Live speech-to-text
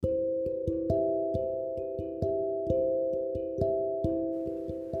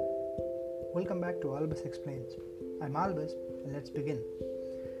Welcome back to Albus Explains. I'm Albus, and let's begin.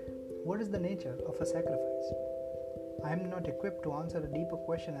 What is the nature of a sacrifice? I am not equipped to answer a deeper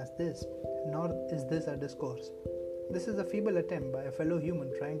question as this, nor is this a discourse. This is a feeble attempt by a fellow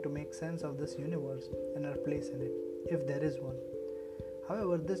human trying to make sense of this universe and our place in it, if there is one.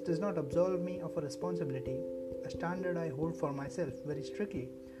 However, this does not absolve me of a responsibility, a standard I hold for myself very strictly,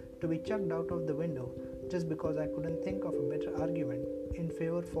 to be chucked out of the window just because I couldn't think of a better argument in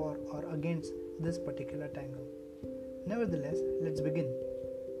favor for or against this particular tangle. Nevertheless, let's begin.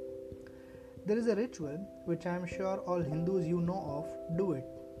 There is a ritual which I am sure all Hindus you know of do it.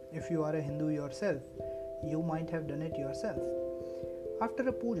 If you are a Hindu yourself, you might have done it yourself. After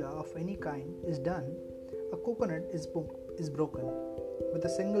a puja of any kind is done, a coconut is broken with a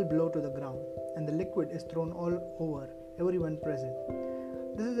single blow to the ground, and the liquid is thrown all over everyone present.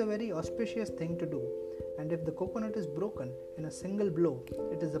 This is a very auspicious thing to do, and if the coconut is broken in a single blow,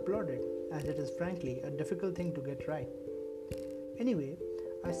 it is applauded, as it is frankly a difficult thing to get right. Anyway,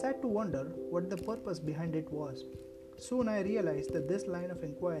 I sat to wonder what the purpose behind it was. Soon I realized that this line of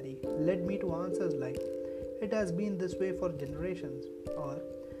inquiry led me to answers like, it has been this way for generations, or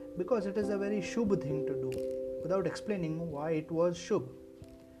because it is a very shubh thing to do, without explaining why it was shubh.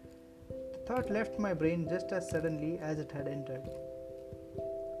 The thought left my brain just as suddenly as it had entered.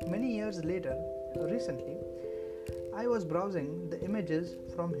 Many years later, recently, I was browsing the images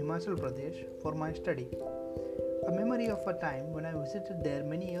from Himachal Pradesh for my study. A memory of a time when I visited there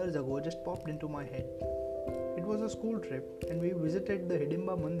many years ago just popped into my head. It was a school trip, and we visited the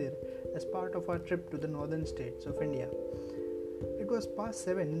Hidimba Mandir as part of our trip to the northern states of India. It was past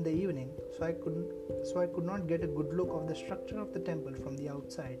 7 in the evening, so I could not get a good look of the structure of the temple from the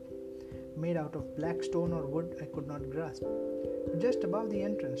outside. Made out of black stone or wood, I could not grasp. Just above the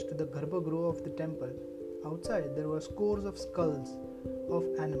entrance to the Garbhagruha of the temple, outside there were scores of skulls of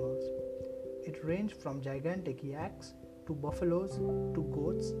animals. It ranged from gigantic yaks to buffaloes to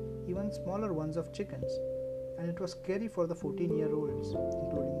goats, even smaller ones of chickens, and it was scary for the 14-year-olds,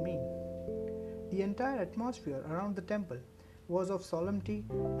 including me. The entire atmosphere around the temple was of solemnity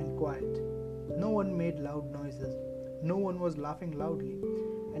and quiet. No one made loud noises, no one was laughing loudly,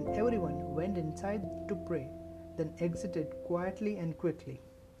 and everyone went inside to pray, then exited quietly and quickly.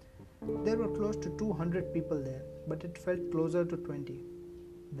 There were close to 200 people there, but it felt closer to 20.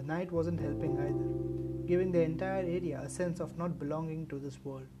 The night wasn't helping either, giving the entire area a sense of not belonging to this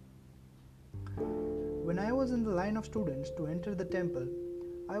world. When I was in the line of students to enter the temple,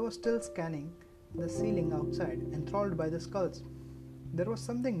 I was still scanning the ceiling outside, enthralled by the skulls. There was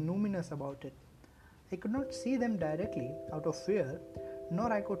something numinous about it. I could not see them directly out of fear,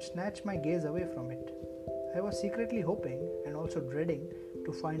 nor I could snatch my gaze away from it. I was secretly hoping and also dreading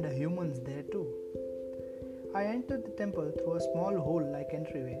to find a humans there too. I entered the temple through a small hole-like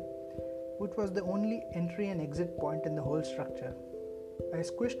entryway, which was the only entry and exit point in the whole structure. I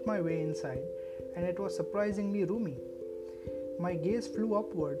squished my way inside, and it was surprisingly roomy. My gaze flew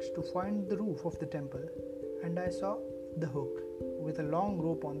upwards to find the roof of the temple, and I saw the hook with a long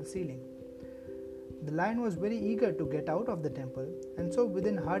rope on the ceiling. The lion was very eager to get out of the temple, and so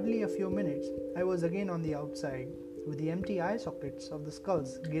within hardly a few minutes, I was again on the outside, with the empty eye sockets of the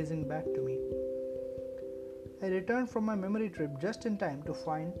skulls gazing back to me. I returned from my memory trip just in time to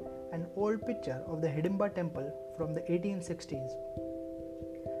find an old picture of the Hidimba temple from the 1860s.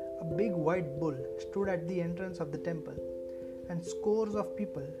 A big white bull stood at the entrance of the temple, and scores of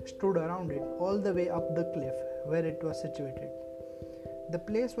people stood around it all the way up the cliff where it was situated. The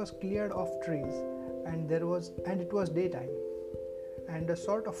place was cleared of trees, and it was daytime, and a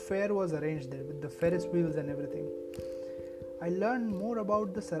sort of fair was arranged there with the Ferris wheels and everything. I learned more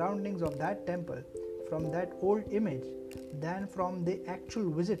about the surroundings of that temple from that old image than from the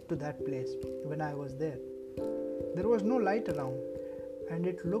actual visit to that place when I was there. There was no light around, and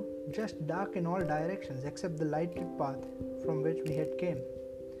it looked just dark in all directions except the lighted path from which we had came.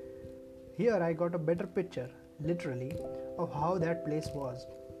 Here I got a better picture, literally, of how that place was.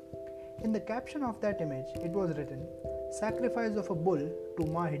 In the caption of that image, it was written, "Sacrifice of a bull to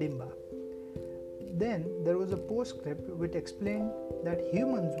Ma Hidimba." Then there was a postscript which explained that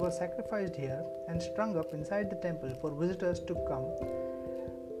humans were sacrificed here and strung up inside the temple for visitors to come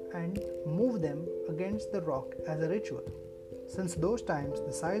and move them against the rock as a ritual. Since those times,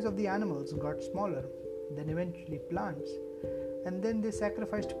 the size of the animals got smaller, then eventually plants, and then they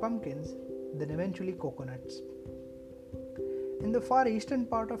sacrificed pumpkins, then eventually coconuts. In the far eastern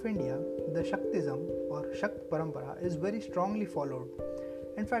part of India, the Shaktism or Shakt Parampara is very strongly followed.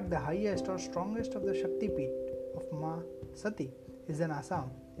 In fact, the highest or strongest of the Shakti Peeth of Ma Sati is in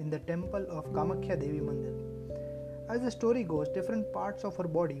Assam, in the temple of Kamakhya Devi Mandir. As the story goes, different parts of her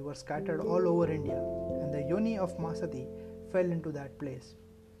body were scattered all over India, and the yoni of Masati fell into that place.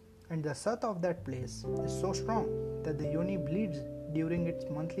 And the sat of that place is so strong that the yoni bleeds during its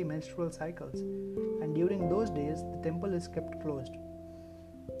monthly menstrual cycles, and during those days the temple is kept closed.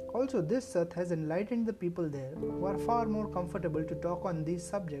 Also, this sat has enlightened the people there, who are far more comfortable to talk on these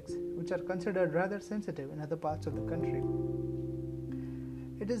subjects, which are considered rather sensitive in other parts of the country.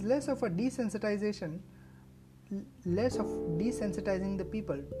 It is less of desensitizing the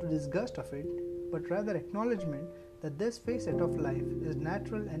people to disgust of it, but rather acknowledgement that this facet of life is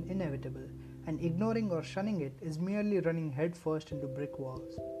natural and inevitable, and ignoring or shunning it is merely running headfirst into brick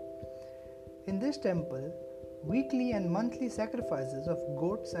walls. In this temple, weekly and monthly sacrifices of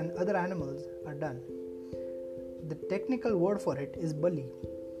goats and other animals are done. The technical word for it is Bali,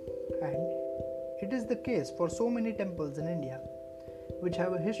 and it is the case for so many temples in India, which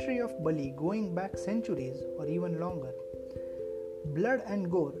have a history of Bali going back centuries or even longer. Blood and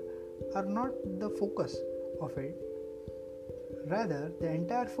gore are not the focus of it. Rather, the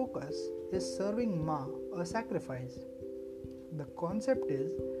entire focus is serving Ma a sacrifice. The concept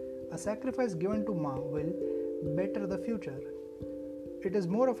is a sacrifice given to Ma will better the future. It is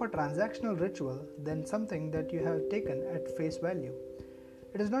more of a transactional ritual than something that you have taken at face value.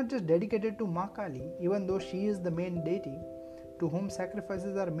 It is not just dedicated to Ma Kali, even though she is the main deity to whom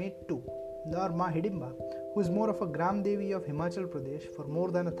sacrifices are made to, nor Ma Hidimba, who is more of a Gram Devi of Himachal Pradesh for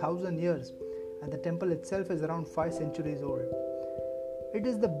more than 1,000 years, and the temple itself is around 5 centuries old. It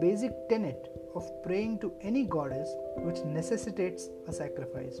is the basic tenet of praying to any goddess which necessitates a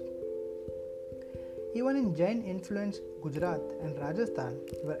sacrifice. Even in Jain-influenced Gujarat and Rajasthan,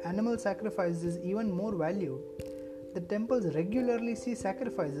 where animal sacrifice is even more valued, the temples regularly see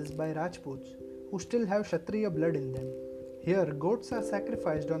sacrifices by Rajputs who still have Kshatriya blood in them. Here, goats are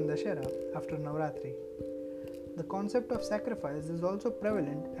sacrificed on Dashera after Navratri. The concept of sacrifice is also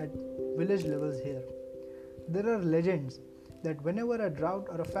prevalent at village levels here. There are legends that whenever a drought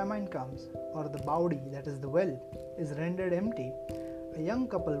or a famine comes, or the baudi, that is the well, is rendered empty, a young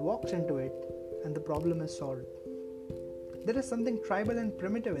couple walks into it and the problem is solved. There is something tribal and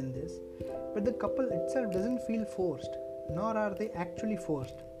primitive in this, but the couple itself doesn't feel forced, nor are they actually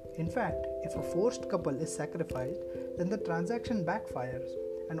forced. In fact, if a forced couple is sacrificed, then the transaction backfires,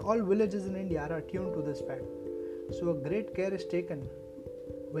 and all villages in India are attuned to this fact. So a great care is taken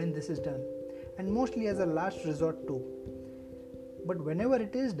when this is done, and mostly as a last resort too. But whenever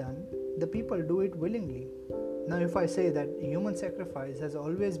it is done, the people do it willingly. Now, if I say that human sacrifice has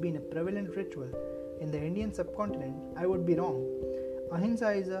always been a prevalent ritual in the Indian subcontinent, I would be wrong.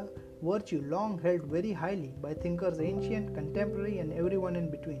 Ahimsa is a virtue long held very highly by thinkers ancient, contemporary, and everyone in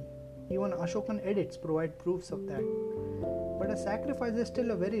between. Even Ashokan edicts provide proofs of that. But a sacrifice is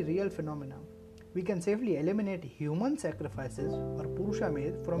still a very real phenomenon. We can safely eliminate human sacrifices or Purusha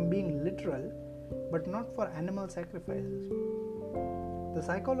made from being literal, but not for animal sacrifices. The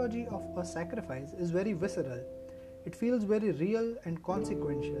psychology of a sacrifice is very visceral. It feels very real and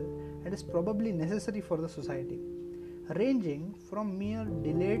consequential, and is probably necessary for the society. Ranging from mere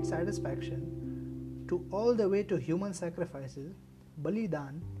delayed satisfaction to all the way to human sacrifices,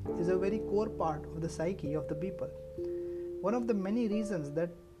 Balidan is a very core part of the psyche of the people. One of the many reasons that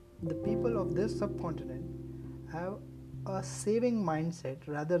the people of this subcontinent have a saving mindset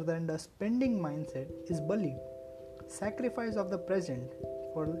rather than a spending mindset is Bali. Sacrifice of the present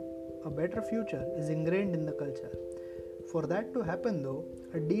for a better future is ingrained in the culture. For that to happen though,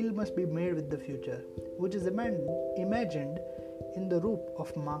 a deal must be made with the future, which is imagined in the roop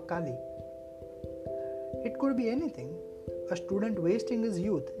of Ma Kali. It could be anything. A student wasting his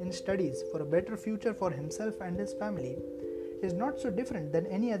youth in studies for a better future for himself and his family is not so different than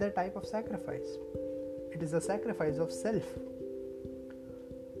any other type of sacrifice. It is a sacrifice of self.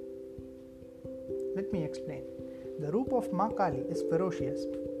 Let me explain. The roop of Ma Kali is ferocious.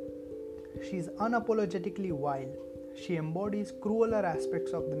 She is unapologetically wild. She embodies crueler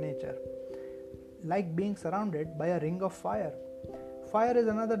aspects of the nature, like being surrounded by a ring of fire. Fire is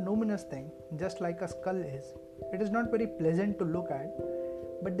another luminous thing, just like a skull is. It is not very pleasant to look at,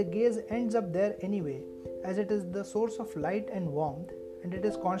 but the gaze ends up there anyway, as it is the source of light and warmth, and it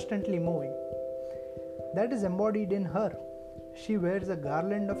is constantly moving. That is embodied in her. She wears a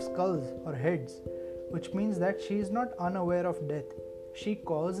garland of skulls or heads, which means that she is not unaware of death. She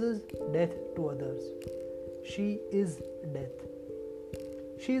causes death to others. She is death.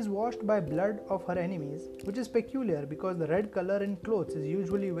 She is washed by blood of her enemies, which is peculiar because the red color in clothes is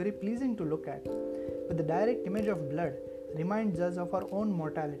usually very pleasing to look at. But the direct image of blood reminds us of our own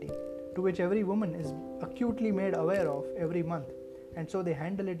mortality, to which every woman is acutely made aware of every month, and so they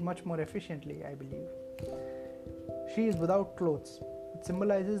handle it much more efficiently, I believe. She is without clothes. It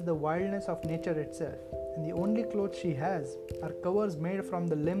symbolizes the wildness of nature itself, and the only clothes she has are covers made from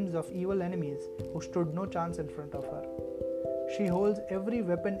the limbs of evil enemies who stood no chance in front of her. She holds every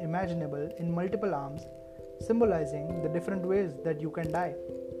weapon imaginable in multiple arms, symbolizing the different ways that you can die.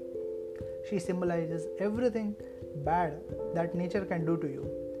 She symbolizes everything bad that nature can do to you.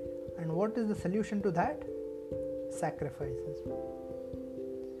 And what is the solution to that? Sacrifices.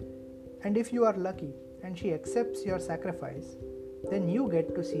 And if you are lucky and she accepts your sacrifice, then you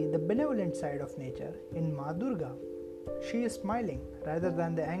get to see the benevolent side of nature in Ma Durga. She is smiling rather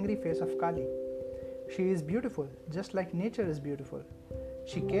than the angry face of Kali. She is beautiful, just like nature is beautiful.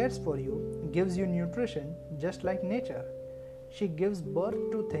 She cares for you, gives you nutrition, just like nature. She gives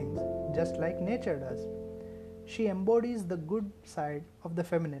birth to things, just like nature does. She embodies the good side of the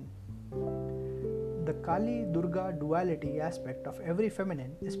feminine. The Kali Durga duality aspect of every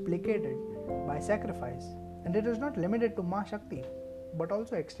feminine is placated by sacrifice, and it is not limited to Ma Shakti, but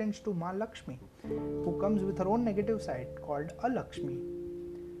also extends to Ma Lakshmi, who comes with her own negative side called Alakshmi.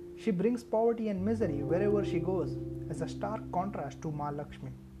 She brings poverty and misery wherever she goes, as a stark contrast to Ma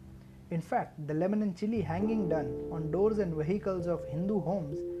Lakshmi. In fact, the lemon and chili hanging done on doors and vehicles of Hindu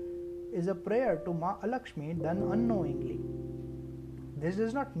homes is a prayer to Ma Alakshmi done unknowingly. This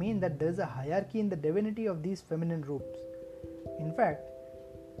does not mean that there is a hierarchy in the divinity of these feminine roots. In fact,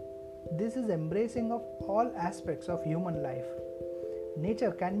 this is embracing of all aspects of human life.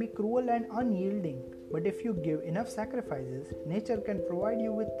 Nature can be cruel and unyielding, but if you give enough sacrifices, nature can provide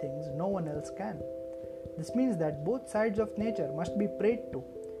you with things no one else can. This means that both sides of nature must be prayed to,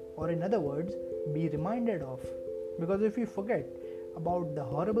 or in other words, be reminded of. Because if we forget about the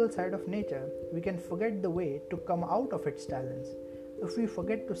horrible side of nature, we can forget the way to come out of its talons. If we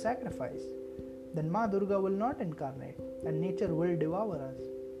forget to sacrifice, then Ma Durga will not incarnate and nature will devour us.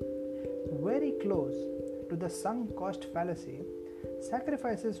 Very close to the sunk cost fallacy,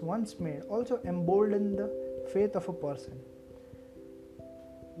 sacrifices once made also embolden the faith of a person.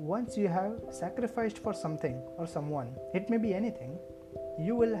 Once you have sacrificed for something or someone, it may be anything,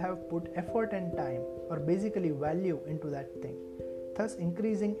 you will have put effort and time, or basically value, into that thing, thus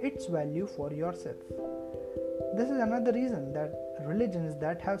increasing its value for yourself. This is another reason that religions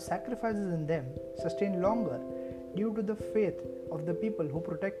that have sacrifices in them sustain longer, due to the faith of the people who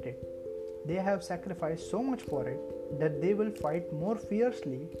protect it. They have sacrificed so much for it that they will fight more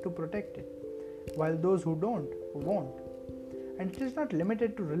fiercely to protect it, while those who don't won't. And it is not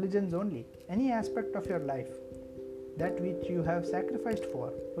limited to religions only. Any aspect of your life, that which you have sacrificed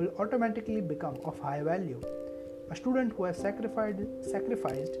for, will automatically become of high value. A student who has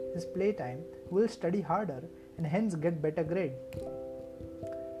sacrificed his playtime will study harder and hence get better grade.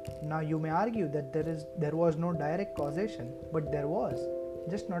 Now you may argue that there was no direct causation, but there was,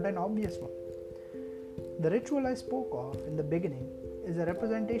 just not an obvious one. The ritual I spoke of in the beginning is a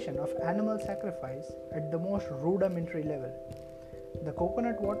representation of animal sacrifice at the most rudimentary level. The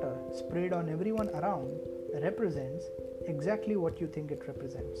coconut water sprayed on everyone around represents exactly what you think it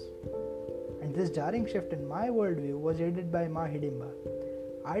represents. And this jarring shift in my worldview was aided by Ma Hidimba.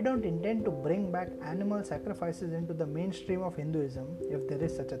 I don't intend to bring back animal sacrifices into the mainstream of Hinduism, if there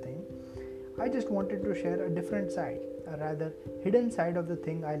is such a thing. I just wanted to share a different side, a rather hidden side of the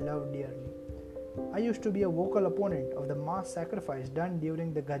thing I love dearly. I used to be a vocal opponent of the mass sacrifice done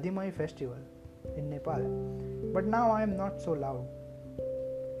during the Gadhimai festival in Nepal, but now I am not so loud.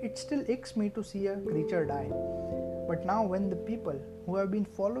 It still aches me to see a creature die, but now when the people who have been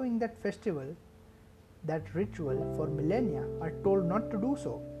following that festival, that ritual for millennia, are told not to do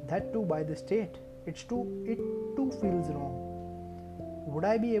so, that too by the state, it too feels wrong. Would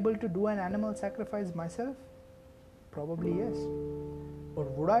I be able to do an animal sacrifice myself? Probably yes. But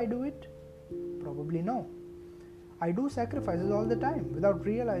would I do it? Probably no. I do sacrifices all the time without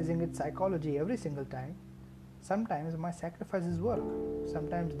realizing its psychology every single time. Sometimes my sacrifices work,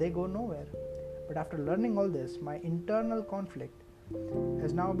 sometimes they go nowhere. But after learning all this, my internal conflict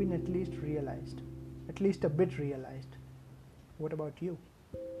has now been at least a bit realized. What about you?